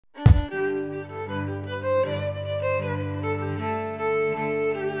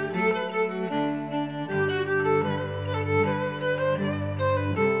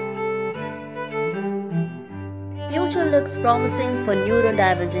future looks promising for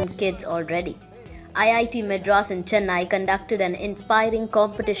neurodivergent kids already. IIT Madras in Chennai conducted an inspiring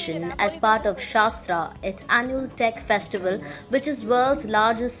competition as part of Shaastra, its annual tech festival, which is world's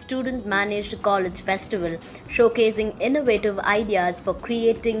largest student-managed college festival, showcasing innovative ideas for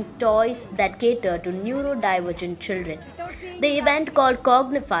creating toys that cater to neurodivergent children. The event called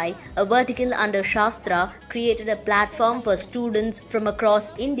Cognify, a vertical under Shaastra, created a platform for students from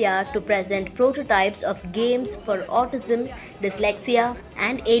across India to present prototypes of games for autism, dyslexia,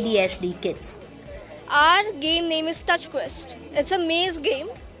 and ADHD kids. Our game name is Touch Quest. It's a maze game,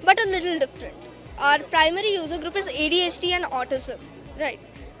 but a little different. Our primary user group is ADHD and autism, right?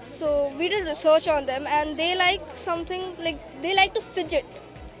 So we did research on them, and they like something like they like to fidget.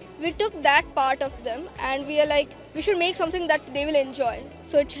 We took that part of them, and we are like, we should make something that they will enjoy.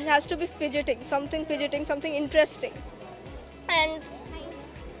 So it has to be fidgeting, something interesting, and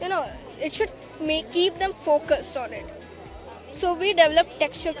it should keep them focused on it. So we developed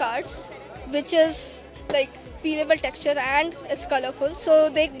texture cards, which is like feelable texture and it's colorful, so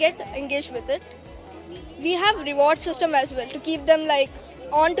they get engaged with it. We have reward system as well to keep them like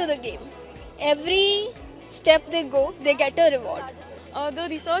onto the game. Every step they go, they get a reward. The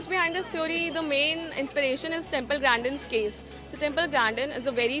research behind this theory, the main inspiration is Temple Grandin's case. So Temple Grandin is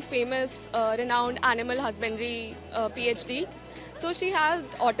a very famous, renowned animal husbandry PhD. So she has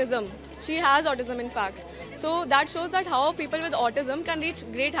autism. She has autism in fact. So that shows that how people with autism can reach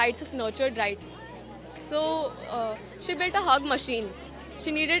great heights if nurtured right. So she built a hug machine.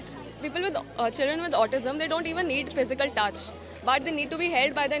 She needed people with children with autism. They don't even need physical touch, but they need to be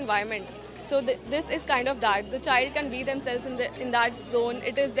held by the environment. So this is kind of that. The child can be themselves in that zone.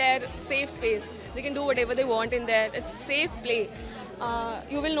 It is their safe space. They can do whatever they want in there. It's safe play.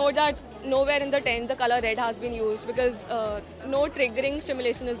 You will note that nowhere in the tent the color red has been used because no triggering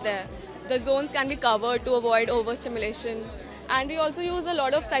stimulation is there. The zones can be covered to avoid overstimulation. And we also use a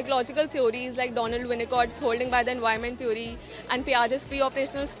lot of psychological theories like Donald Winnicott's holding by the environment theory and Piaget's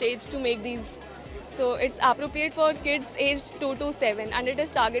pre-operational stage to make these. So it's appropriate for kids aged 2 to 7 and it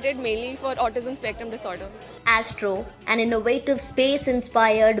is targeted mainly for autism spectrum disorder. Astro, an innovative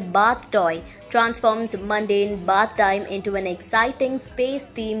space-inspired bath toy, transforms mundane bath time into an exciting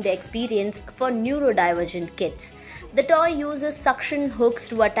space-themed experience for neurodivergent kids. The toy uses suction hooks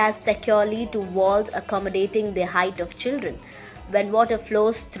to attach securely to walls accommodating the height of children. When water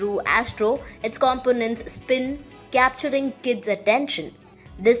flows through Astro, its components spin, capturing kids' attention.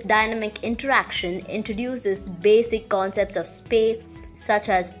 This dynamic interaction introduces basic concepts of space such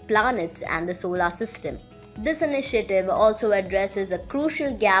as planets and the solar system. This initiative also addresses a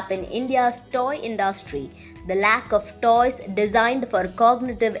crucial gap in India's toy industry, the lack of toys designed for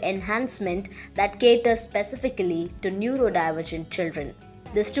cognitive enhancement that cater specifically to neurodivergent children.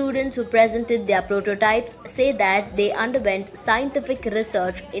 The students who presented their prototypes say that they underwent scientific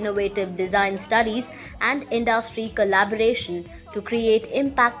research, innovative design studies, and industry collaboration to create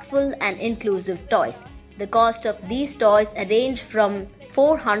impactful and inclusive toys. The cost of these toys range from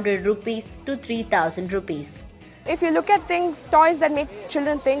 400 rupees to 3000 rupees. If you look at toys that make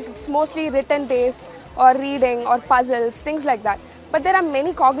children think, it's mostly written based or reading or puzzles, things like that. But there are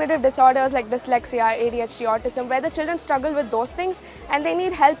many cognitive disorders like dyslexia, ADHD, autism, where the children struggle with those things and they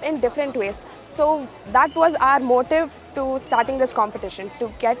need help in different ways. So that was our motive to starting this competition, to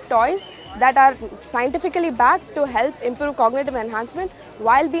get toys that are scientifically backed to help improve cognitive enhancement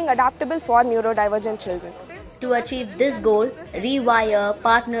while being adaptable for neurodivergent children. To achieve this goal, Rewire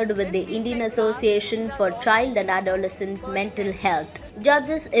partnered with the Indian Association for Child and Adolescent Mental Health.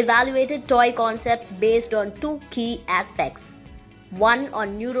 Judges evaluated toy concepts based on two key aspects. One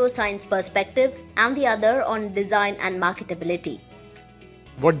on neuroscience perspective and the other on design and marketability.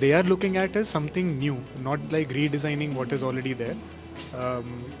 What they are looking at is something new, not like redesigning what is already there.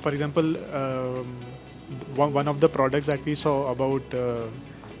 For example, one of the products that we saw about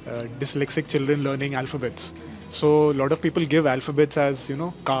dyslexic children learning alphabets. So a lot of people give alphabets as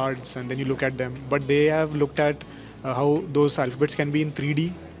cards and then you look at them, but they have looked at how those alphabets can be in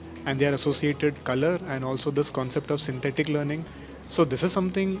 3D and they are associated color and also this concept of synthetic learning. So this is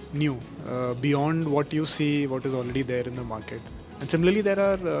something new beyond what you see, what is already there in the market. And similarly, there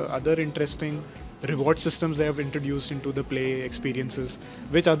are other interesting reward systems they have introduced into the play experiences,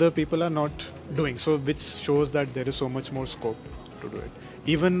 which other people are not doing. So which shows that there is so much more scope to do it.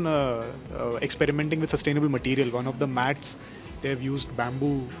 Even experimenting with sustainable material. One of the mats, they have used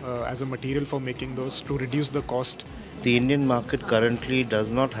bamboo as a material for making those to reduce the cost. The Indian market currently does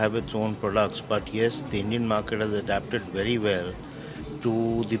not have its own products, but yes, the Indian market has adapted very well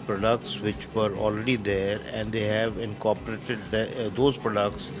to the products which were already there, and they have incorporated those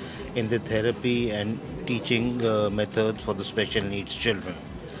products in the therapy and teaching methods for the special needs children.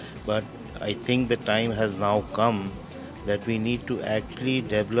 But I think the time has now come that we need to actually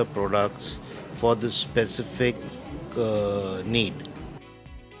develop products for the specific need.